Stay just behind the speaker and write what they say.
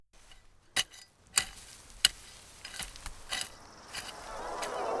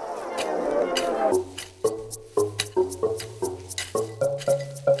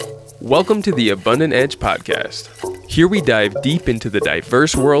Welcome to the Abundant Edge podcast. Here we dive deep into the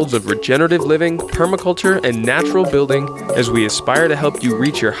diverse worlds of regenerative living, permaculture, and natural building as we aspire to help you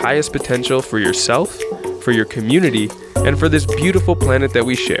reach your highest potential for yourself, for your community, and for this beautiful planet that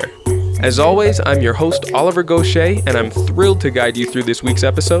we share. As always, I'm your host, Oliver Gaucher, and I'm thrilled to guide you through this week's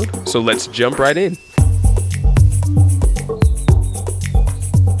episode, so let's jump right in.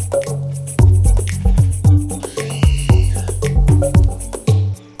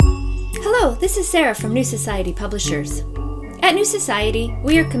 Hello, this is Sarah from New Society Publishers. At New Society,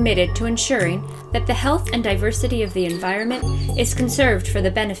 we are committed to ensuring that the health and diversity of the environment is conserved for the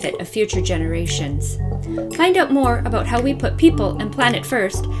benefit of future generations. Find out more about how we put people and planet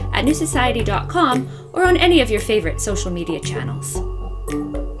first at newsociety.com or on any of your favorite social media channels.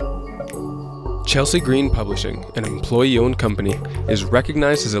 Chelsea Green Publishing, an employee-owned company, is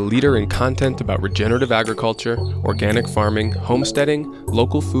recognized as a leader in content about regenerative agriculture, organic farming, homesteading,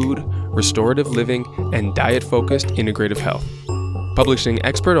 local food, restorative living, and diet-focused integrative health. Publishing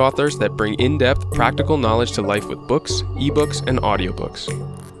expert authors that bring in-depth, practical knowledge to life with books, ebooks, and audiobooks.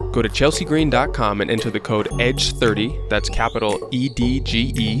 Go to chelseagreen.com and enter the code EDGE30, that's capital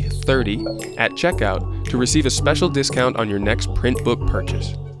EDGE 30, at checkout to receive a special discount on your next print book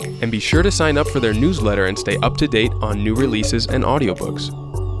purchase. And be sure to sign up for their newsletter and stay up to date on new releases and audiobooks.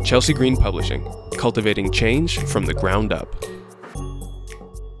 Chelsea Green Publishing, cultivating change from the ground up.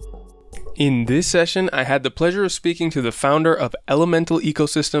 In this session, I had the pleasure of speaking to the founder of Elemental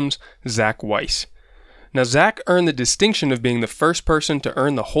Ecosystems, Zach Weiss. Now, Zach earned the distinction of being the first person to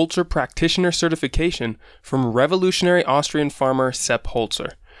earn the Holzer practitioner certification from revolutionary Austrian farmer Sepp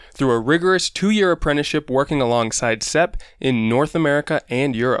Holzer through a rigorous 2-year apprenticeship working alongside Sepp in North America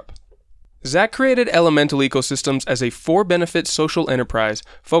and Europe. Zach created Elemental Ecosystems as a for-benefit social enterprise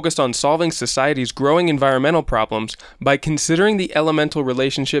focused on solving society's growing environmental problems by considering the elemental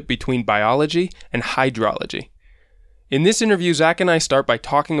relationship between biology and hydrology. In this interview, Zach and I start by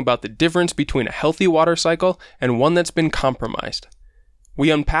talking about the difference between a healthy water cycle and one that's been compromised. We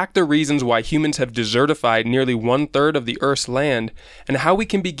unpack the reasons why humans have desertified nearly 1/3 of the Earth's land and how we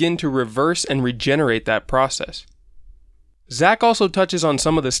can begin to reverse and regenerate that process. Zach also touches on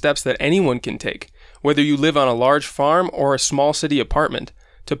some of the steps that anyone can take, whether you live on a large farm or a small city apartment,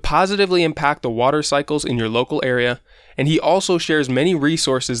 to positively impact the water cycles in your local area, and he also shares many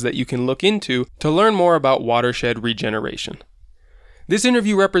resources that you can look into to learn more about watershed regeneration. This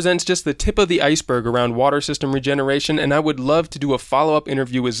interview represents just the tip of the iceberg around water system regeneration, and I would love to do a follow-up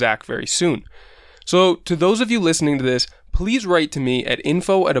interview with Zach very soon. So, to those of you listening to this, please write to me at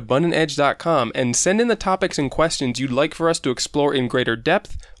info@abundantedge.com and send in the topics and questions you'd like for us to explore in greater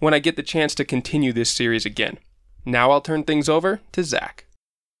depth when I get the chance to continue this series again. Now I'll turn things over to Zach.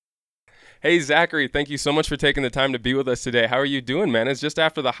 Hey Zachary, thank you so much for taking the time to be with us today. How are you doing, man? It's just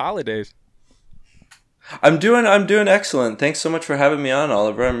after the holidays. I'm doing excellent. Thanks so much for having me on,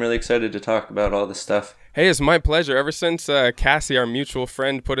 Oliver. I'm really excited to talk about all this stuff. Hey, it's my pleasure. Ever since Cassie, our mutual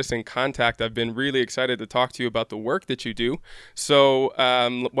friend, put us in contact, I've been really excited to talk to you about the work that you do. So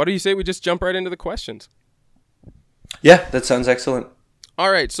what do you say we just jump right into the questions? Yeah, that sounds excellent.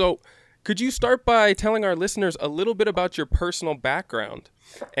 All right. So could you start by telling our listeners a little bit about your personal background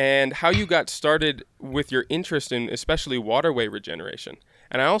and how you got started with your interest in especially waterway regeneration?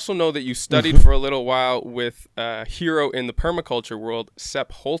 And I also know that you studied for a little while with a hero in the permaculture world,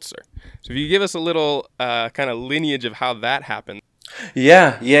 Sepp Holzer. So if you give us a little kind of lineage of how that happened.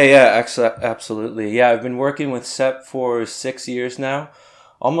 Yeah, absolutely. Yeah, I've been working with Sepp for 6 years now,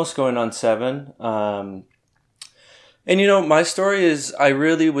 almost going on 7. And you know, my story is I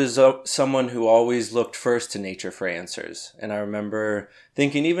really was someone who always looked first to nature for answers. And I remember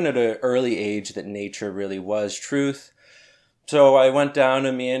thinking even at an early age that nature really was truth. So I went down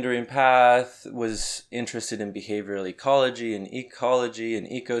a meandering path, was interested in behavioral ecology and ecology and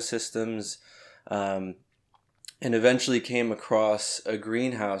ecosystems, and eventually came across a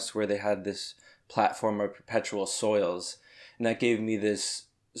greenhouse where they had this platform of perpetual soils. And that gave me this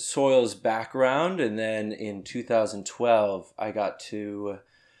soils background. And then in 2012, I got to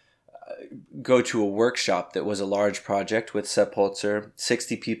go to a workshop that was a large project with Sepp Holzer.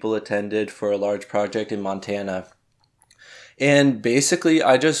 60 people attended for a large project in Montana. And basically,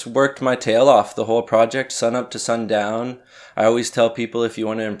 I just worked my tail off the whole project, sun up to sundown. I always tell people if you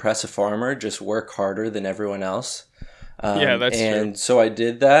want to impress a farmer, just work harder than everyone else. Yeah, that's true. And so I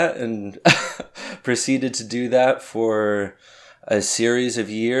did that and proceeded to do that for a series of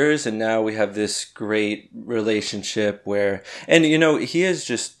years. And now we have this great relationship where, and you know, he has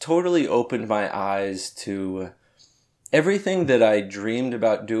just totally opened my eyes to everything that I dreamed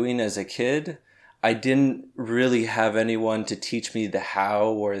about doing as a kid. I didn't really have anyone to teach me the how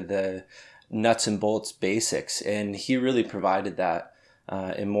or the nuts and bolts basics. And he really provided that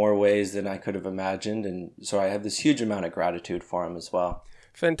in more ways than I could have imagined. And so I have this huge amount of gratitude for him as well.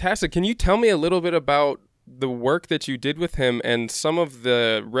 Fantastic. Can you tell me a little bit about the work that you did with him and some of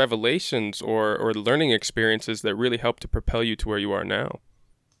the revelations or learning experiences that really helped to propel you to where you are now?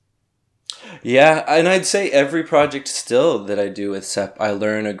 Yeah, and I'd say every project still that I do with Sepp, I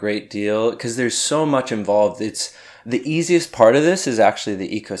learn a great deal because there's so much involved. It's the easiest part of this is actually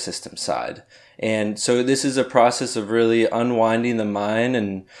the ecosystem side. And so this is a process of really unwinding the mind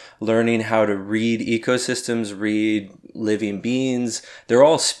and learning how to read ecosystems, read living beings. They're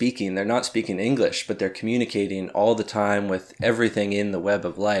all speaking. They're not speaking English, but they're communicating all the time with everything in the web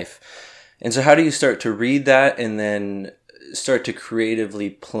of life. And so how do you start to read that and then start to creatively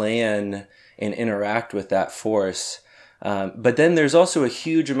plan and interact with that force? But then there's also a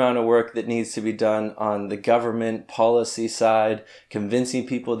huge amount of work that needs to be done on the government policy side, convincing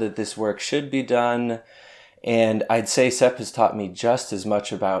people that this work should be done. And I'd say Sepp has taught me just as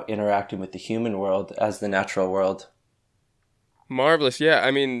much about interacting with the human world as the natural world. Marvelous. Yeah,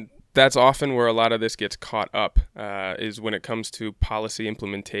 I mean, that's often where a lot of this gets caught up, is when it comes to policy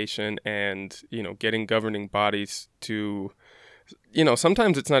implementation and, getting governing bodies to,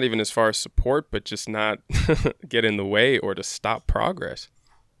 sometimes it's not even as far as support, but just not get in the way or to stop progress.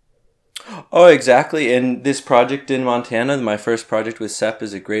 Oh, exactly. And this project in Montana, my first project with Sepp,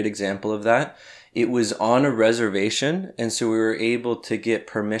 is a great example of that. It was on a reservation, and so we were able to get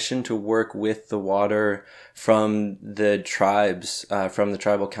permission to work with the water from the tribes, from the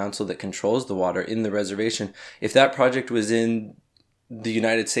tribal council that controls the water in the reservation. If that project was in the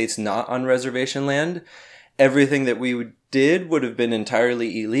United States, not on reservation land, everything that we did would have been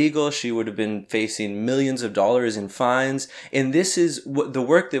entirely illegal. She would have been facing millions of dollars in fines. And this is what the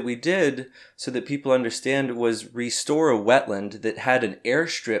work that we did, so that people understand, was restore a wetland that had an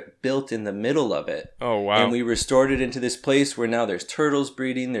airstrip built in the middle of it. Oh, wow. And we restored it into this place where now there's turtles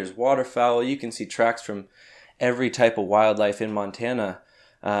breeding, there's waterfowl. You can see tracks from every type of wildlife in Montana.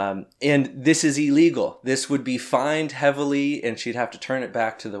 And this is illegal. This would be fined heavily, and she'd have to turn it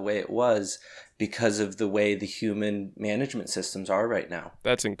back to the way it was, because of the way the human management systems are right now.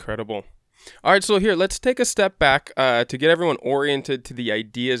 That's incredible. All right, so here, let's take a step back to get everyone oriented to the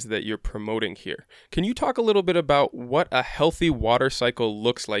ideas that you're promoting here. Can you talk a little bit about what a healthy water cycle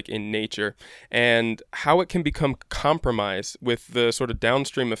looks like in nature and how it can become compromised with the sort of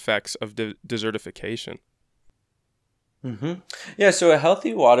downstream effects of desertification? Mm-hmm. Yeah, so a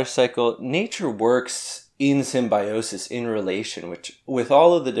healthy water cycle, nature works in symbiosis, in relation, which with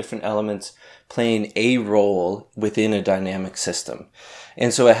all of the different elements playing a role within a dynamic system.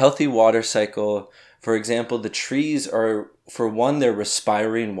 And so a healthy water cycle, for example, the trees are, for one, they're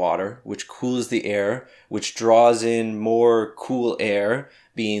respiring water, which cools the air, which draws in more cool air,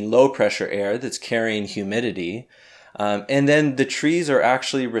 being low pressure air that's carrying humidity. And then the trees are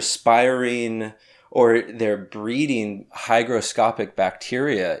actually respiring, or they're breeding hygroscopic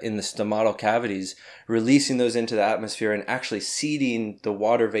bacteria in the stomatal cavities, releasing those into the atmosphere and actually seeding the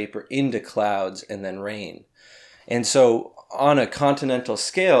water vapor into clouds and then rain. And so on a continental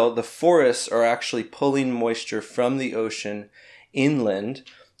scale, the forests are actually pulling moisture from the ocean inland.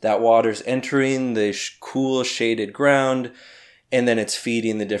 That water's entering the cool shaded ground, and then it's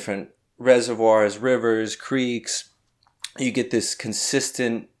feeding the different reservoirs, rivers, creeks. You get this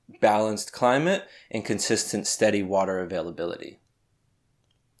consistent, balanced climate and consistent, steady water availability.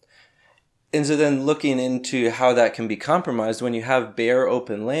 And so then looking into how that can be compromised, when you have bare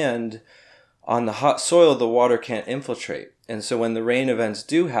open land, on the hot soil, the water can't infiltrate. And so when the rain events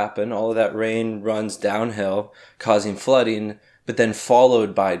do happen, all of that rain runs downhill, causing flooding, but then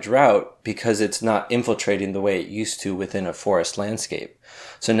followed by drought because it's not infiltrating the way it used to within a forest landscape.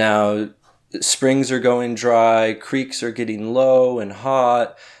 So now springs are going dry, creeks are getting low and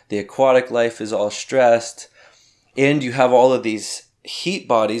hot, the aquatic life is all stressed, and you have all of these heat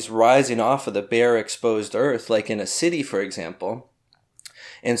bodies rising off of the bare exposed earth, like in a city, for example.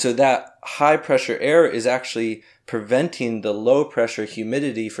 And so that high pressure air is actually preventing the low pressure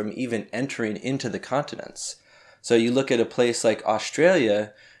humidity from even entering into the continents. So you look at a place like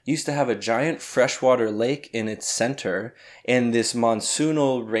Australia, used to have a giant freshwater lake in its center in this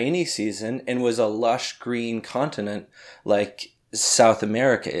monsoonal rainy season, and was a lush green continent like South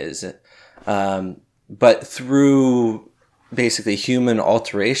America is. But through basically human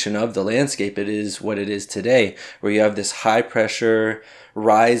alteration of the landscape, it is what it is today, where you have this high pressure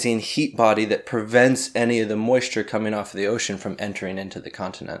rising heat body that prevents any of the moisture coming off of the ocean from entering into the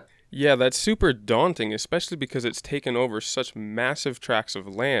continent. Yeah, that's super daunting, especially because it's taken over such massive tracts of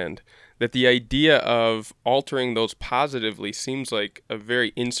land that the idea of altering those positively seems like a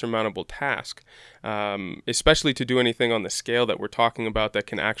very insurmountable task, especially to do anything on the scale that we're talking about that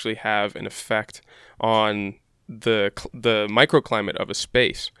can actually have an effect on the microclimate of a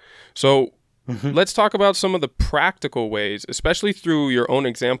space. So let's talk about some of the practical ways, especially through your own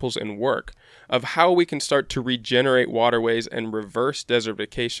examples and work, of how we can start to regenerate waterways and reverse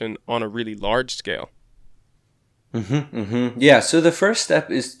desertification on a really large scale. Yeah, so the first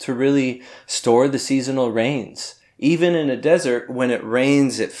step is to really store the seasonal rains. Even in a desert, when it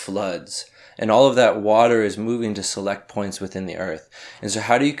rains, it floods. And all of that water is moving to select points within the earth. And so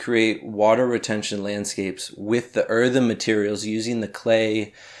how do you create water retention landscapes with the earthen materials, using the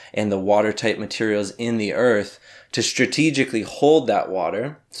clay and the water-tight materials in the earth to strategically hold that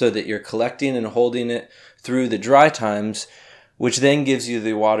water so that you're collecting and holding it through the dry times, which then gives you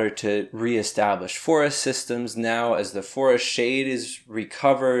the water to reestablish forest systems. Now, as the forest shade is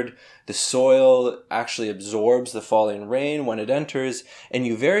recovered, the soil actually absorbs the falling rain when it enters, and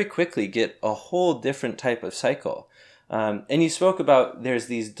you very quickly get a whole different type of cycle. And you spoke about there's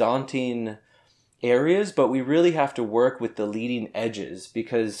these daunting areas, but we really have to work with the leading edges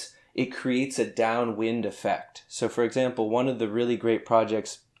because it creates a downwind effect. So, for example, one of the really great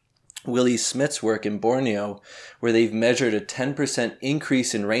projects, Willie Smits' work in Borneo, where they've measured a 10%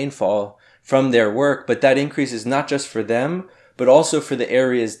 increase in rainfall from their work, but that increase is not just for them, but also for the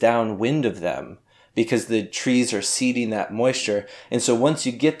areas downwind of them, because the trees are seeding that moisture. And so once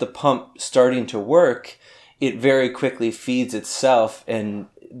you get the pump starting to work, it very quickly feeds itself, and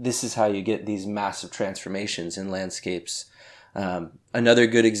this is how you get these massive transformations in landscapes. Another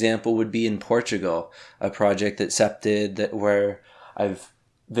good example would be in Portugal, a project that Sepp did where I've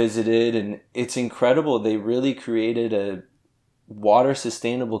visited, and it's incredible. They really created a water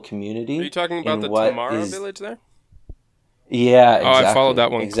sustainable community. Are you talking about the Tamara village there? Yeah, exactly. I followed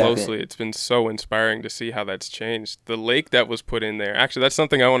that one closely. It's been so inspiring to see how that's changed. The lake that was put in there. Actually, that's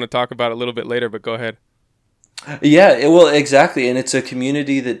something I want to talk about a little bit later, but go ahead. Yeah, well, exactly. And it's a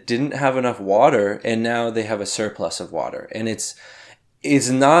community that didn't have enough water, and now they have a surplus of water. And it's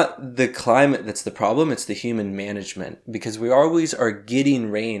not the climate that's the problem, it's the human management, because we always are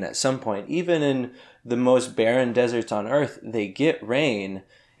getting rain at some point. Even in the most barren deserts on Earth, they get rain.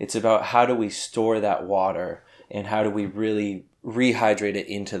 It's about how do we store that water and how do we really rehydrate it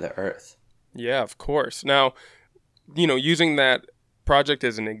into the earth. Yeah, of course. Now, using that project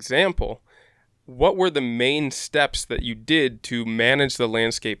as an example, what were the main steps that you did to manage the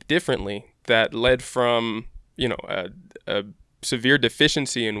landscape differently that led from, a severe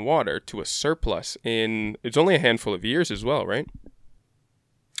deficiency in water to a surplus in, it's only a handful of years as well, right?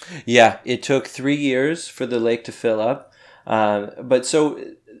 Yeah, it took 3 years for the lake to fill up. But so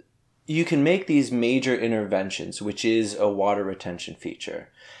you can make these major interventions, which is a water retention feature.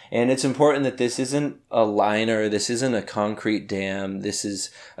 And it's important that this isn't a liner, this isn't a concrete dam. This is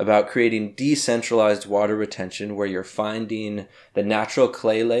about creating decentralized water retention where you're finding the natural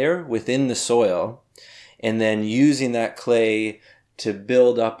clay layer within the soil and then using that clay to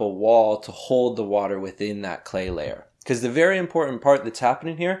build up a wall to hold the water within that clay layer. Because the very important part that's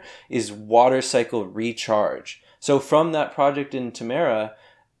happening here is water cycle recharge. So from that project in Tamara,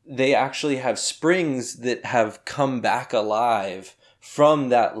 they actually have springs that have come back alive from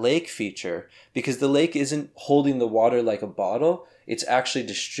that lake feature, because the lake isn't holding the water like a bottle, it's actually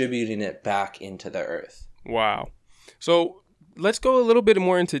distributing it back into the earth. Wow. So let's go a little bit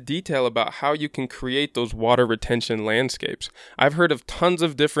more into detail about how you can create those water retention landscapes. I've heard of tons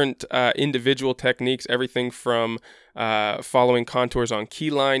of different individual techniques, everything from following contours on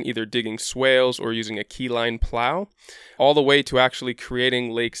keyline, either digging swales or using a keyline plow, all the way to actually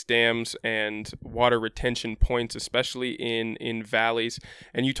creating lakes, dams, and water retention points, especially in valleys.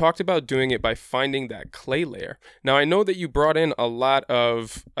 And you talked about doing it by finding that clay layer. Now, I know that you brought in a lot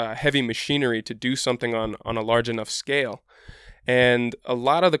of heavy machinery to do something on a large enough scale. And a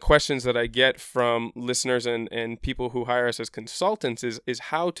lot of the questions that I get from listeners and people who hire us as consultants is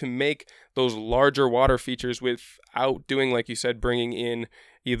how to make those larger water features without doing, like you said, bringing in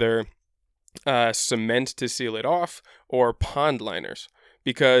either cement to seal it off or pond liners,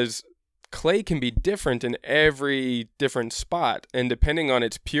 because clay can be different in every different spot, and depending on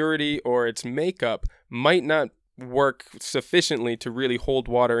its purity or its makeup might not work sufficiently to really hold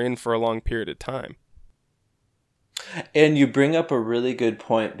water in for a long period of time. And you bring up a really good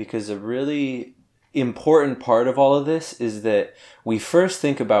point, because a really important part of all of this is that we first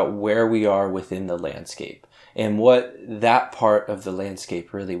think about where we are within the landscape and what that part of the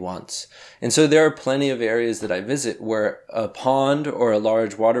landscape really wants. And so there are plenty of areas that I visit where a pond or a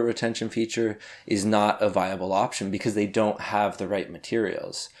large water retention feature is not a viable option because they don't have the right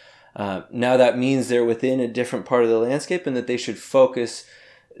materials. Now that means they're within a different part of the landscape and that they should focus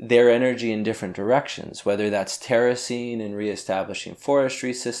their energy in different directions, whether that's terracing and reestablishing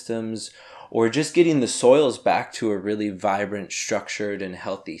forestry systems, or just getting the soils back to a really vibrant, structured, and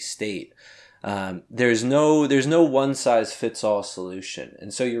healthy state. There's no one size fits all solution.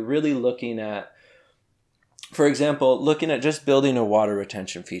 And so you're really looking at, for example, looking at just building a water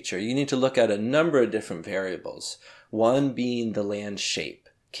retention feature, you need to look at a number of different variables. One being the land shape.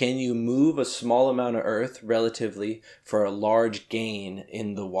 Can you move a small amount of earth relatively for a large gain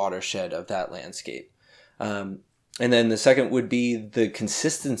in the watershed of that landscape? And then the second would be the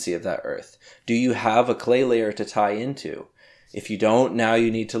consistency of that earth. Do you have a clay layer to tie into? If you don't, now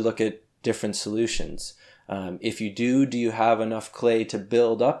you need to look at different solutions. If you do you have enough clay to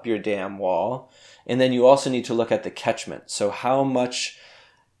build up your dam wall? And then you also need to look at the catchment. So how much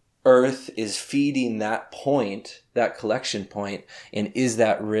earth is feeding that point, that collection point, and is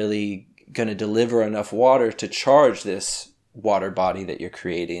that really going to deliver enough water to charge this water body that you're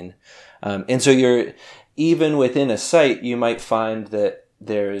creating? And so you're, even within a site, you might find that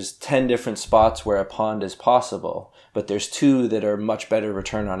there's 10 different spots where a pond is possible, but there's 2 that are much better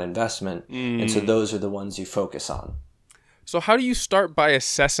return on investment. And so those are the ones you focus on. So how do you start by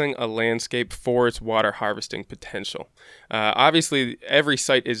assessing a landscape for its water harvesting potential? Obviously, every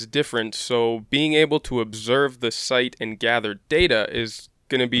site is different, so being able to observe the site and gather data is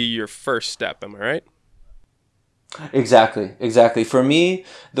going to be your first step, am I right? Exactly. For me,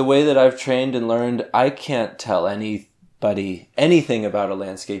 the way that I've trained and learned, I can't tell anybody anything about a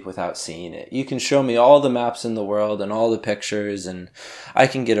landscape without seeing it. You can show me all the maps in the world and all the pictures, and I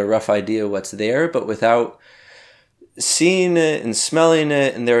can get a rough idea what's there, but without seeing it and smelling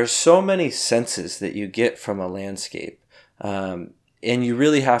it, and there are so many senses that you get from a landscape, and you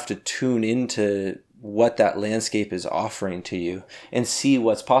really have to tune into what that landscape is offering to you and see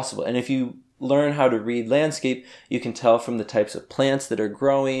what's possible. And if you learn how to read landscape, you can tell from the types of plants that are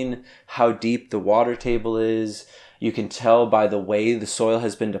growing, how deep the water table is. You can tell by the way the soil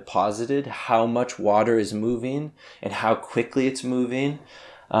has been deposited, how much water is moving and how quickly it's moving.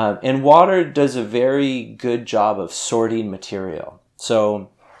 And water does a very good job of sorting material.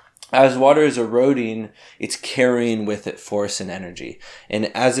 So as water is eroding, it's carrying with it force and energy. And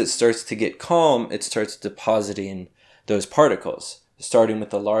as it starts to get calm, it starts depositing those particles, starting with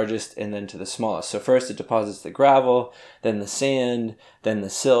the largest and then to the smallest. So first it deposits the gravel, then the sand, then the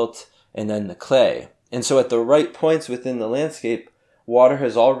silt, and then the clay. And so at the right points within the landscape, water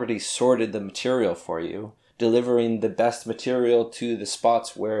has already sorted the material for you, delivering the best material to the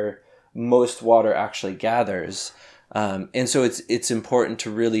spots where most water actually gathers. And so it's important to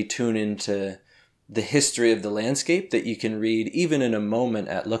really tune into the history of the landscape that you can read even in a moment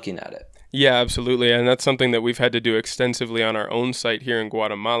at looking at it. Yeah, absolutely. And that's something that we've had to do extensively on our own site here in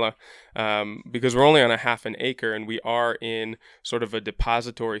Guatemala, because we're only on a half an acre and we are in sort of a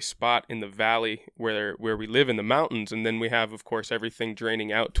depository spot in the valley where we live in the mountains. And then we have, of course, everything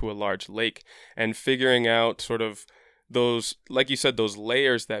draining out to a large lake, and figuring out sort of those, like you said, those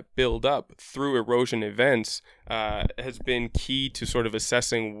layers that build up through erosion events has been key to sort of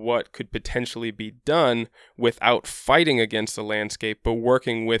assessing what could potentially be done without fighting against the landscape, but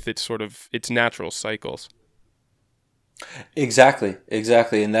working with its natural cycles. Exactly.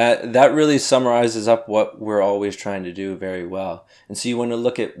 And that really summarizes up what we're always trying to do very well. And so you want to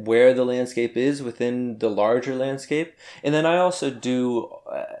look at where the landscape is within the larger landscape. And then I also do,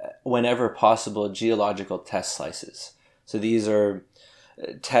 whenever possible, geological test slices. So these are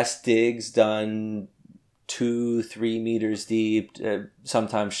test digs done 2-3 meters deep,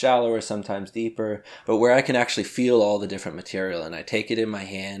 sometimes shallower, sometimes deeper, but where I can actually feel all the different material, and I take it in my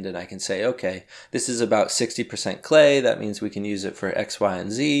hand and I can say, okay, this is about 60% clay. That means we can use it for X, Y,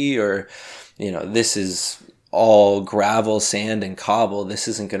 and Z, or, this is all gravel, sand, and cobble. This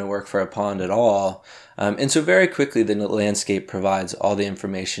isn't going to work for a pond at all. And so very quickly, the landscape provides all the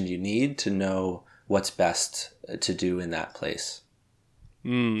information you need to know what's best to do in that place.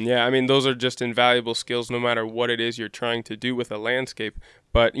 Yeah, I mean, those are just invaluable skills no matter what it is you're trying to do with a landscape.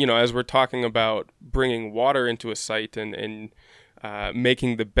 But, as we're talking about bringing water into a site and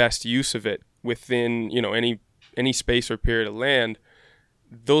making the best use of it within, any space or period of land,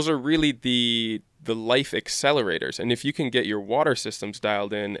 those are really the the life accelerators. And if you can get your water systems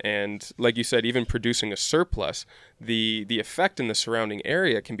dialed in and, like you said, even producing a surplus, the effect in the surrounding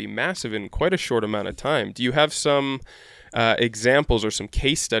area can be massive in quite a short amount of time. Do you have some examples or some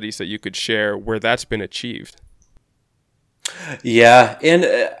case studies that you could share where that's been achieved? Yeah. And,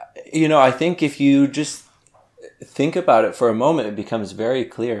 I think if you just think about it for a moment, it becomes very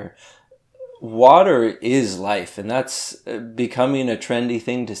clear. Water is life, and that's becoming a trendy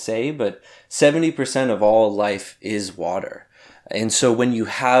thing to say, but 70% of all life is water. And so when you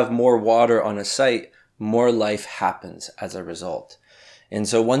have more water on a site, more life happens as a result. And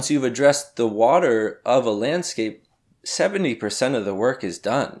so once you've addressed the water of a landscape, 70% of the work is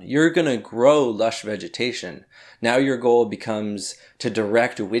done. You're going to grow lush vegetation. Now your goal becomes to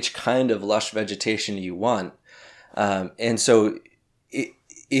direct which kind of lush vegetation you want. And so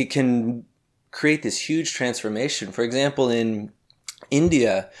it can create this huge transformation. For example, in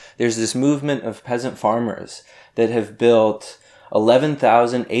India, there's this movement of peasant farmers that have built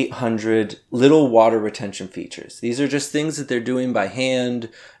 11,800 little water retention features. These are just things that they're doing by hand,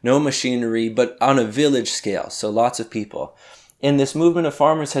 no machinery, but on a village scale, so lots of people. And this movement of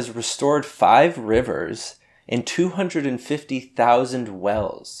farmers has restored 5 rivers and 250,000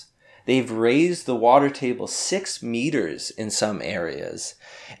 wells. They've raised the water table 6 meters in some areas.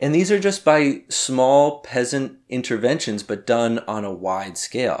 And these are just by small peasant interventions, but done on a wide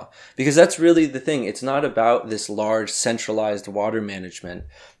scale. Because that's really the thing. It's not about this large centralized water management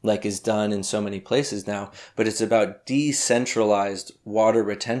like is done in so many places now, but it's about decentralized water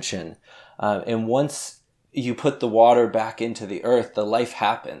retention. And once you put the water back into the earth, the life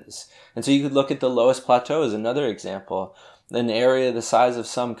happens. And so you could look at the Loess Plateau as another example. An area the size of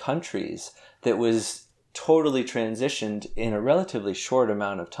some countries that was totally transitioned in a relatively short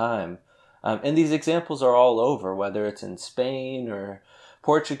amount of time. And these examples are all over, whether it's in Spain or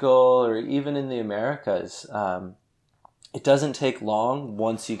Portugal or even in the Americas. It doesn't take long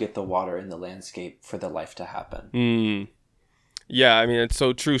once you get the water in the landscape for the life to happen. Yeah, I mean, it's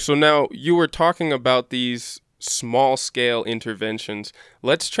so true. So now you were talking about these small scale interventions.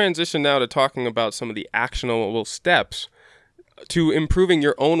 Let's transition now to talking about some of the actionable steps to improving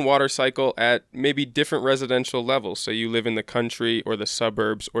your own water cycle at maybe different residential levels. So you live in the country or the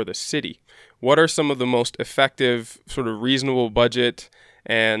suburbs or the city. What are some of the most effective, sort of reasonable budget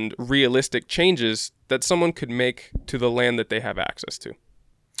and realistic changes that someone could make to the land that they have access to?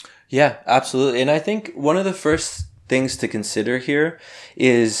 Yeah, absolutely. And I think one of the first things to consider here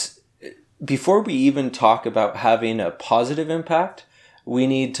is before we even talk about having a positive impact, we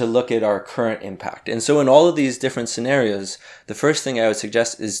need to look at our current impact. And so in all of these different scenarios, the first thing I would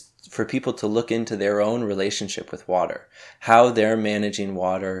suggest is for people to look into their own relationship with water, how they're managing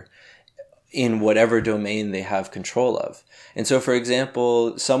water in whatever domain they have control of. And so, for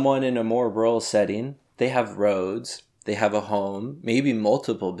example, someone in a more rural setting, they have roads, they have a home, maybe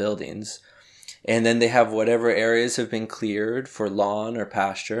multiple buildings, and then they have whatever areas have been cleared for lawn or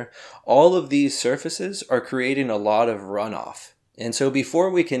pasture. All of these surfaces are creating a lot of runoff. And so before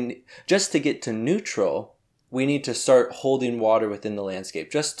we can, just to get to neutral, we need to start holding water within the landscape.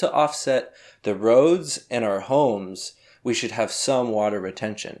 Just to offset the roads and our homes, we should have some water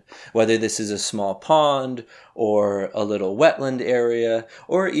retention. Whether this is a small pond or a little wetland area,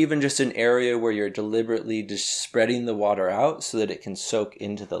 or even just an area where you're deliberately just spreading the water out so that it can soak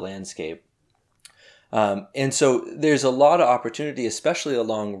into the landscape. And so there's a lot of opportunity, especially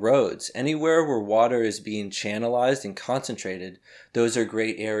along roads. Anywhere where water is being channelized and concentrated, those are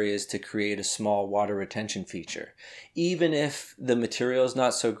great areas to create a small water retention feature. Even if the material is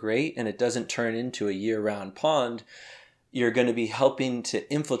not so great and it doesn't turn into a year-round pond, you're going to be helping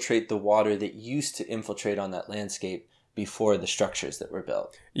to infiltrate the water that used to infiltrate on that landscape before the structures that were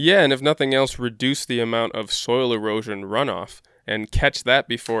built. Yeah, and if nothing else, reduce the amount of soil erosion runoff and catch that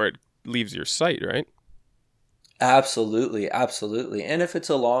before it leaves your site, right? Absolutely, absolutely. And if it's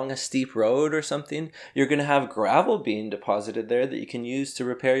along a steep road or something, you're going to have gravel being deposited there that you can use to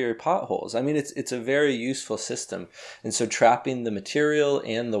repair your potholes. I mean, it's a very useful system. And so trapping the material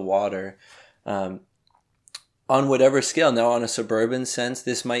and the water on whatever scale. Now, on a suburban sense,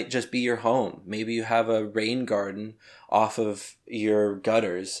 this might just be your home. Maybe you have a rain garden off of your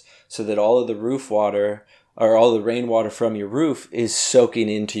gutters so that all of the roof water or all the rainwater from your roof is soaking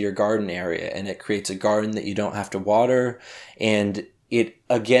into your garden area, and it creates a garden that you don't have to water, and it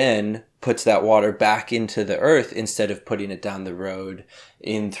again puts that water back into the earth instead of putting it down the road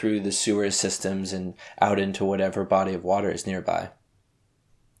in through the sewer systems and out into whatever body of water is nearby.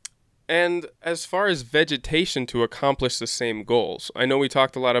 And as far as vegetation to accomplish the same goals, I know we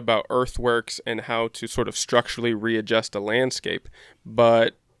talked a lot about earthworks and how to sort of structurally readjust a landscape,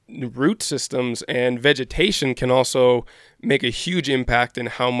 but root systems and vegetation can also make a huge impact in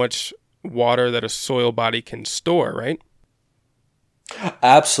how much water that a soil body can store, right?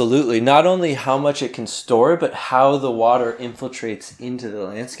 Absolutely. Not only how much it can store, but how the water infiltrates into the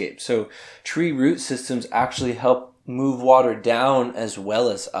landscape. So tree root systems actually help move water down as well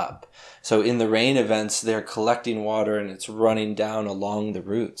as up. So in the rain events, they're collecting water and it's running down along the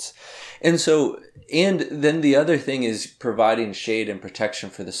roots. And then the other thing is providing shade and protection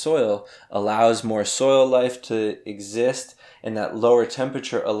for the soil allows more soil life to exist, and that lower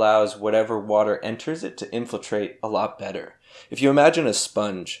temperature allows whatever water enters it to infiltrate a lot better. If you imagine a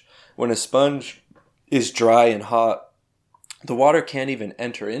sponge, when a sponge is dry and hot, the water can't even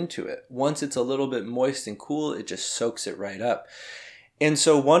enter into it. Once it's a little bit moist and cool, it just soaks it right up. And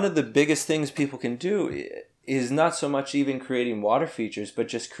so one of the biggest things people can do is not so much even creating water features, but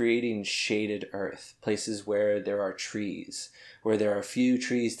just creating shaded earth, places where there are trees, where there are a few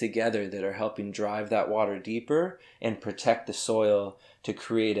trees together that are helping drive that water deeper and protect the soil to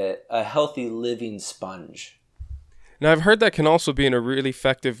create a healthy living sponge. Now, I've heard that can also be a really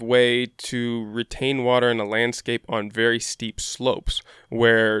effective way to retain water in a landscape on very steep slopes,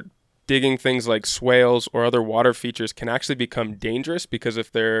 where digging things like swales or other water features can actually become dangerous because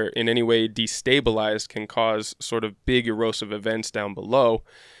if they're in any way destabilized can cause sort of big erosive events down below.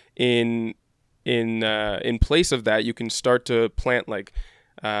 In place of that, you can start to plant like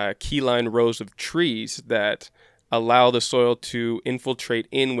keyline rows of trees that allow the soil to infiltrate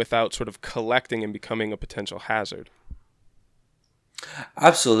in without sort of collecting and becoming a potential hazard.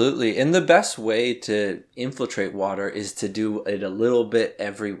 Absolutely. And the best way to infiltrate water is to do it a little bit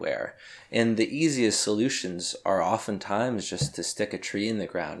everywhere. And the easiest solutions are oftentimes just to stick a tree in the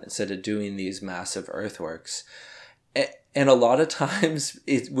ground instead of doing these massive earthworks. And a lot of times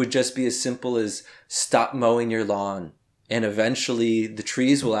it would just be as simple as stop mowing your lawn, and eventually the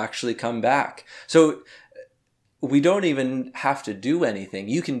trees will actually come back. So we don't even have to do anything.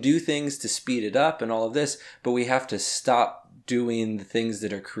 You can do things to speed it up and all of this, but we have to stop doing the things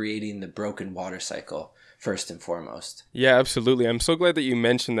that are creating the broken water cycle first and foremost. Yeah, absolutely. I'm so glad that you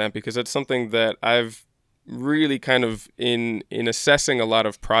mentioned that because it's something that I've really kind of in assessing a lot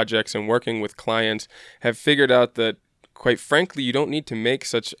of projects and working with clients have figured out that quite frankly, you don't need to make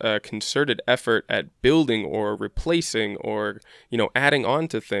such a concerted effort at building or replacing or, adding on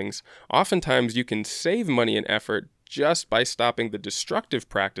to things. Oftentimes you can save money and effort just by stopping the destructive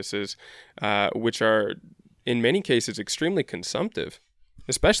practices, which are in many cases extremely consumptive,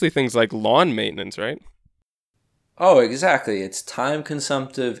 especially things like lawn maintenance, right? Oh, exactly. It's time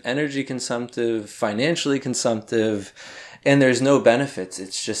consumptive, energy consumptive, financially consumptive, and there's no benefits.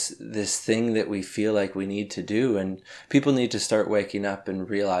 It's just this thing that we feel like we need to do, and people need to start waking up and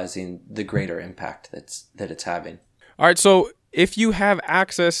realizing the greater impact that it's having. All right, so if you have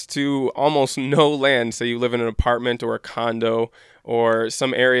access to almost no land, say you live in an apartment or a condo or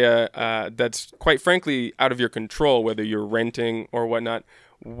some area that's quite frankly out of your control, whether you're renting or whatnot,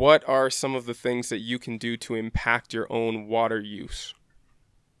 what are some of the things that you can do to impact your own water use?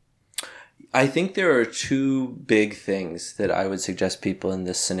 I think there are two big things that I would suggest people in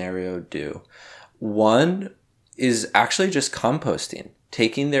this scenario do. One is actually just composting,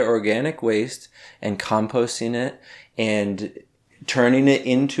 taking their organic waste and composting it and turning it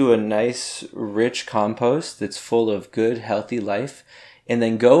into a nice, rich compost that's full of good, healthy life, and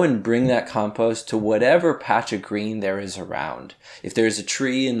then go and bring that compost to whatever patch of green there is around. If there's a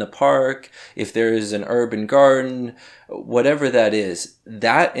tree in the park, if there is an urban garden, whatever that is,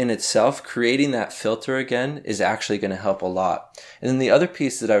 that in itself, creating that filter again, is actually going to help a lot. And then the other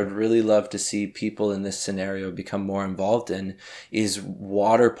piece that I would really love to see people in this scenario become more involved in is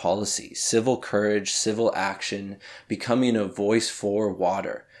water policy, civil courage, civil action, becoming a voice for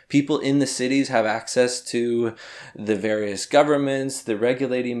water. People in the cities have access to the various governments, the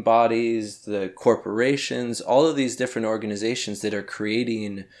regulating bodies, the corporations, all of these different organizations that are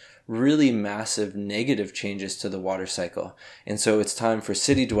creating really massive negative changes to the water cycle. And so it's time for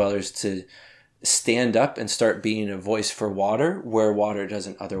city dwellers to stand up and start being a voice for water where water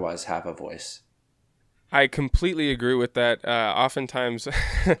doesn't otherwise have a voice. I completely agree with that. Oftentimes,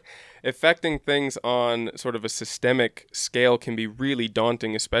 affecting things on sort of a systemic scale can be really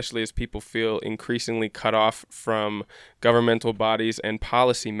daunting, especially as people feel increasingly cut off from governmental bodies and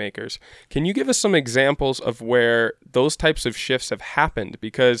policymakers. Can you give us some examples of where those types of shifts have happened?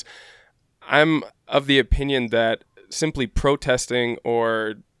 Because I'm of the opinion that simply protesting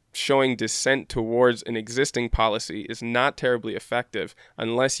or showing dissent towards an existing policy is not terribly effective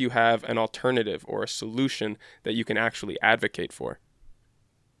unless you have an alternative or a solution that you can actually advocate for.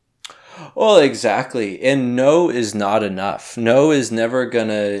 Well, exactly. And no is not enough. No is never going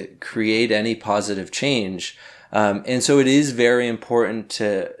to create any positive change. And so it is very important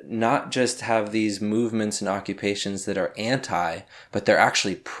to not just have these movements and occupations that are anti, but they're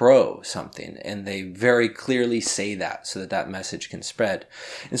actually pro something. And they very clearly say that so that that message can spread.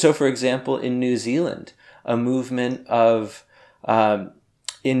 And so, for example, in New Zealand, a movement of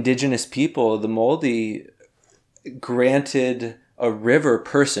indigenous people, the Māori, granted a river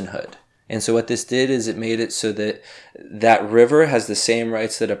personhood. And so what this did is it made it so that that river has the same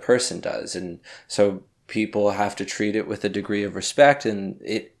rights that a person does. And so people have to treat it with a degree of respect, and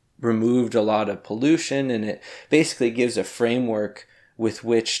it removed a lot of pollution, and it basically gives a framework with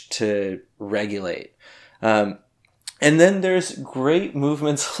which to regulate. And then there's great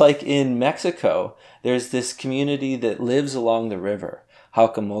movements like in Mexico. There's this community that lives along the river,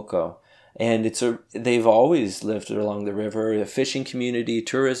 Halcamoco. And they've always lived along the river, a fishing community,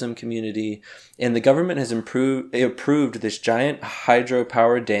 tourism community, and the government has approved this giant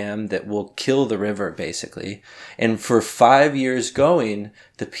hydropower dam that will kill the river, basically. And for 5 years going,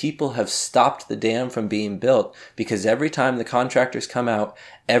 the people have stopped the dam from being built because every time the contractors come out,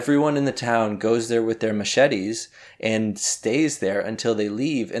 everyone in the town goes there with their machetes and stays there until they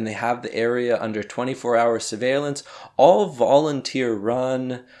leave, and they have the area under 24-hour surveillance, all volunteer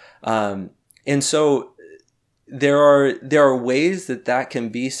run. And so there are ways that can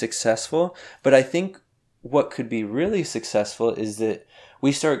be successful, but I think what could be really successful is that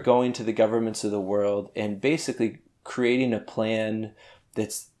we start going to the governments of the world and basically creating a plan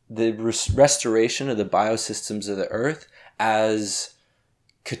that's the restoration of the biosystems of the earth as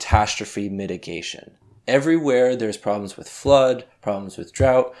catastrophe mitigation. Everywhere there's problems with flood, problems with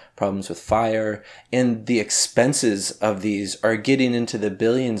drought, problems with fire, and the expenses of these are getting into the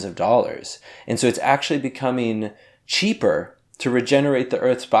billions of dollars. And so it's actually becoming cheaper to regenerate the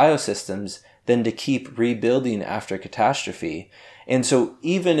Earth's biosystems than to keep rebuilding after catastrophe. And so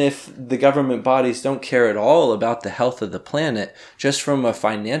even if the government bodies don't care at all about the health of the planet, just from a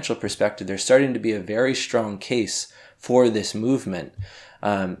financial perspective, there's starting to be a very strong case for this movement.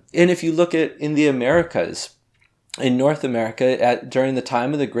 And if you look at in the Americas, in North America, during the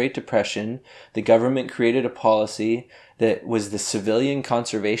time of the Great Depression, the government created a policy that was the Civilian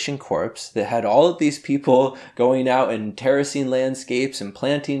Conservation Corps that had all of these people going out and terracing landscapes and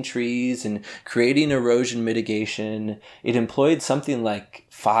planting trees and creating erosion mitigation. It employed something like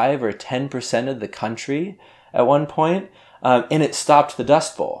 5 or 10% of the country at one point, and it stopped the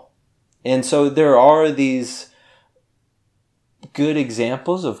Dust Bowl. And so there are these good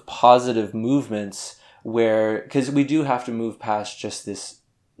examples of positive movements where, because we do have to move past just this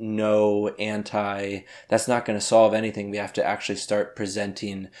no, anti, that's not going to solve anything. We have to actually start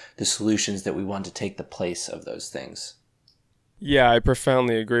presenting the solutions that we want to take the place of those things. Yeah, I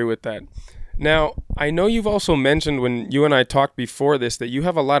profoundly agree with that. Now, I know you've also mentioned when you and I talked before this that you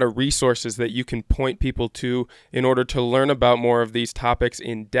have a lot of resources that you can point people to in order to learn about more of these topics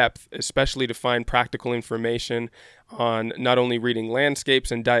in depth, especially to find practical information on not only reading landscapes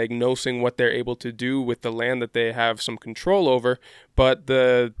and diagnosing what they're able to do with the land that they have some control over, but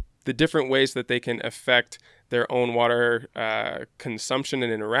the different ways that they can affect their own water consumption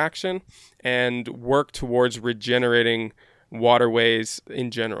and interaction and work towards regenerating waterways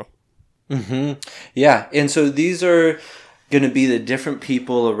in general. Mm-hmm. Yeah. And so these are going to be the different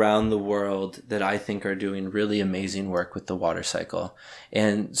people around the world that I think are doing really amazing work with the water cycle.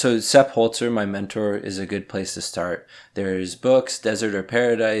 And so Sepp Holzer, my mentor, is a good place to start. There's books, Desert or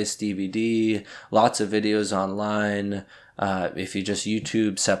Paradise, DVD, lots of videos online. If you just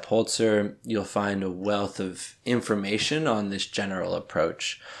YouTube Sepp Holzer, you'll find a wealth of information on this general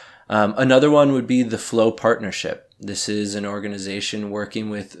approach. Another one would be the Flow Partnership. This is an organization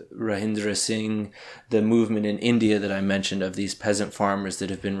working with Rahindra Singh, the movement in India that I mentioned of these peasant farmers that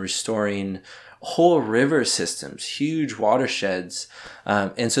have been restoring whole river systems, huge watersheds.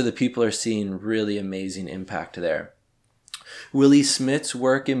 And so the people are seeing really amazing impact there. Willie Smits'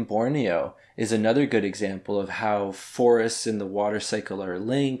 work in Borneo is another good example of how forests and the water cycle are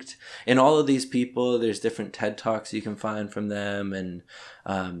linked. And all of these people, there's different TED Talks you can find from them. And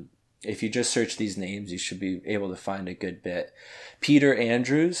if you just search these names, you should be able to find a good bit. Peter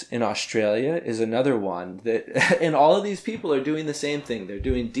Andrews in Australia is another one that, and all of these people are doing the same thing. They're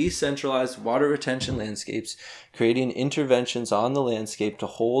doing decentralized water retention landscapes, creating interventions on the landscape to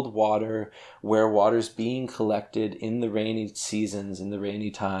hold water where water's being collected in the rainy seasons, in the rainy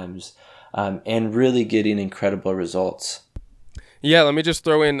times, and really getting incredible results. Yeah, let me just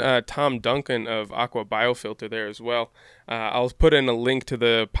throw in Tom Duncan of Aqua Biofilter there as well. I'll put in a link to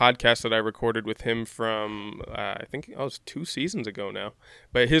the podcast that I recorded with him from, I think it was 2 seasons ago now.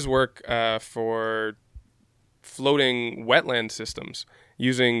 But his work for floating wetland systems,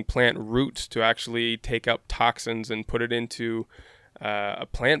 using plant roots to actually take up toxins and put it into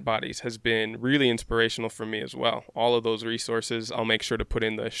plant bodies, has been really inspirational for me as well. All of those resources, I'll make sure to put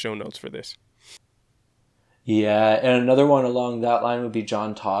in the show notes for this. Yeah, and another one along that line would be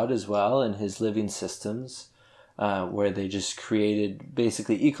John Todd as well, and his Living Systems, where they just created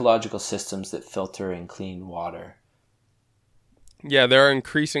basically ecological systems that filter and clean water. Yeah, there are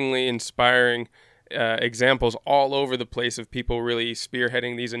increasingly inspiring examples all over the place of people really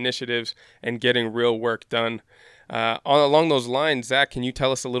spearheading these initiatives and getting real work done. Along those lines, Zach, can you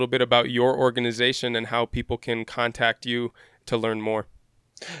tell us a little bit about your organization and how people can contact you to learn more?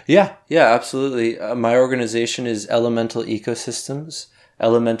 Yeah, absolutely. My organization is Elemental Ecosystems,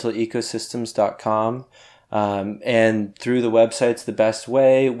 elementalecosystems.com. And through the website's the best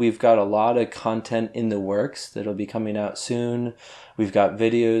way. We've got a lot of content in the works that'll be coming out soon. We've got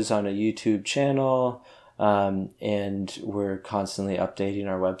videos on a YouTube channel, and we're constantly updating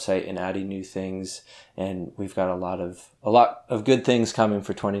our website and adding new things. And we've got a lot of good things coming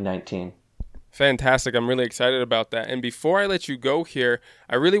for 2019. Fantastic. I'm really excited about that. And before I let you go here,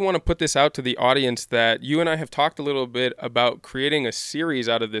 I really want to put this out to the audience that you and I have talked a little bit about creating a series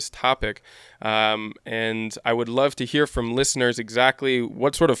out of this topic. And I would love to hear from listeners exactly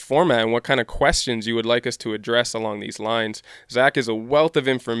what sort of format and what kind of questions you would like us to address along these lines. Zach is a wealth of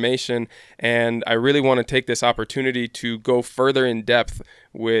information, and I really want to take this opportunity to go further in depth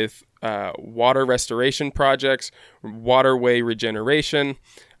with water restoration projects, waterway regeneration,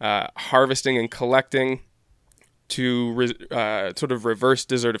 harvesting and collecting, to sort of reverse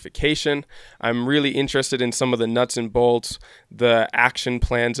desertification. I'm really interested in some of the nuts and bolts, the action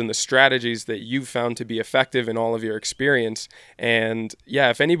plans and the strategies that you've found to be effective in all of your experience. And yeah,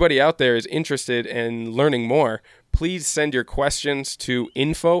 if anybody out there is interested in learning more, please send your questions to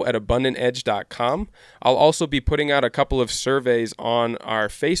info@abundantedge.com. I'll also be putting out a couple of surveys on our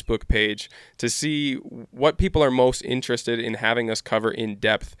Facebook page to see what people are most interested in having us cover in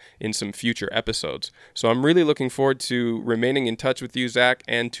depth in some future episodes. So I'm really looking forward to remaining in touch with you, Zach,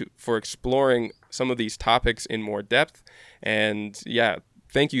 and for exploring some of these topics in more depth. And yeah,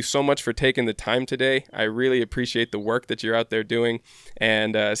 thank you so much for taking the time today. I really appreciate the work that you're out there doing.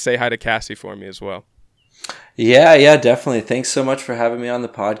 And say hi to Cassie for me as well. Yeah, definitely. Thanks so much for having me on the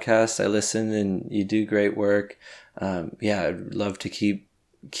podcast. I listen and you do great work. I'd love to keep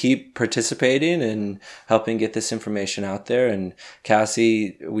participating and helping get this information out there. And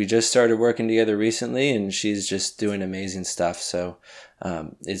Cassie, we just started working together recently, and she's just doing amazing stuff. So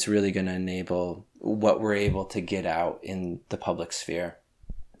it's really going to enable what we're able to get out in the public sphere.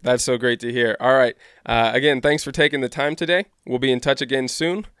 That's so great to hear. All right. Again, thanks for taking the time today. We'll be in touch again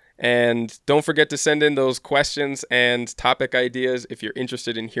soon. And don't forget to send in those questions and topic ideas if you're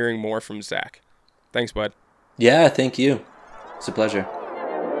interested in hearing more from Zach. Thanks, bud. Yeah, thank you. It's a pleasure.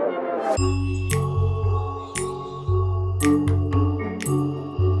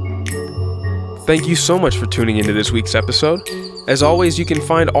 Thank you so much for tuning into this week's episode. As always, you can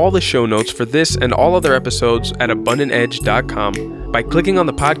find all the show notes for this and all other episodes at abundantedge.com by clicking on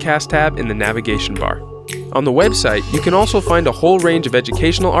the podcast tab in the navigation bar. On the website, you can also find a whole range of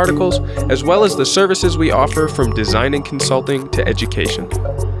educational articles, as well as the services we offer from design and consulting to education.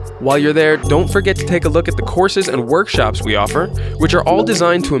 While you're there, don't forget to take a look at the courses and workshops we offer, which are all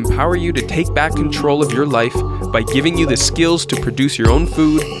designed to empower you to take back control of your life by giving you the skills to produce your own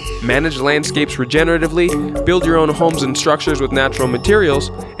food, manage landscapes regeneratively, build your own homes and structures with natural materials,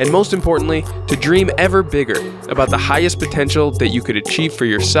 and most importantly, to dream ever bigger about the highest potential that you could achieve for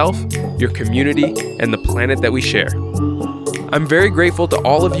yourself, your community, and the planet that we share. I'm very grateful to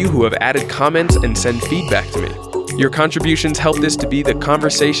all of you who have added comments and sent feedback to me. Your contributions help this to be the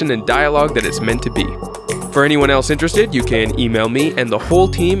conversation and dialogue that it's meant to be. For anyone else interested, you can email me and the whole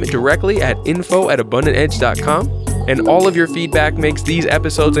team directly at info@abundantedge.com. And all of your feedback makes these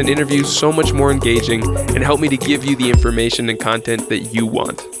episodes and interviews so much more engaging and help me to give you the information and content that you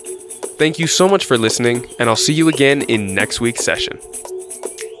want. Thank you so much for listening, and I'll see you again in next week's session.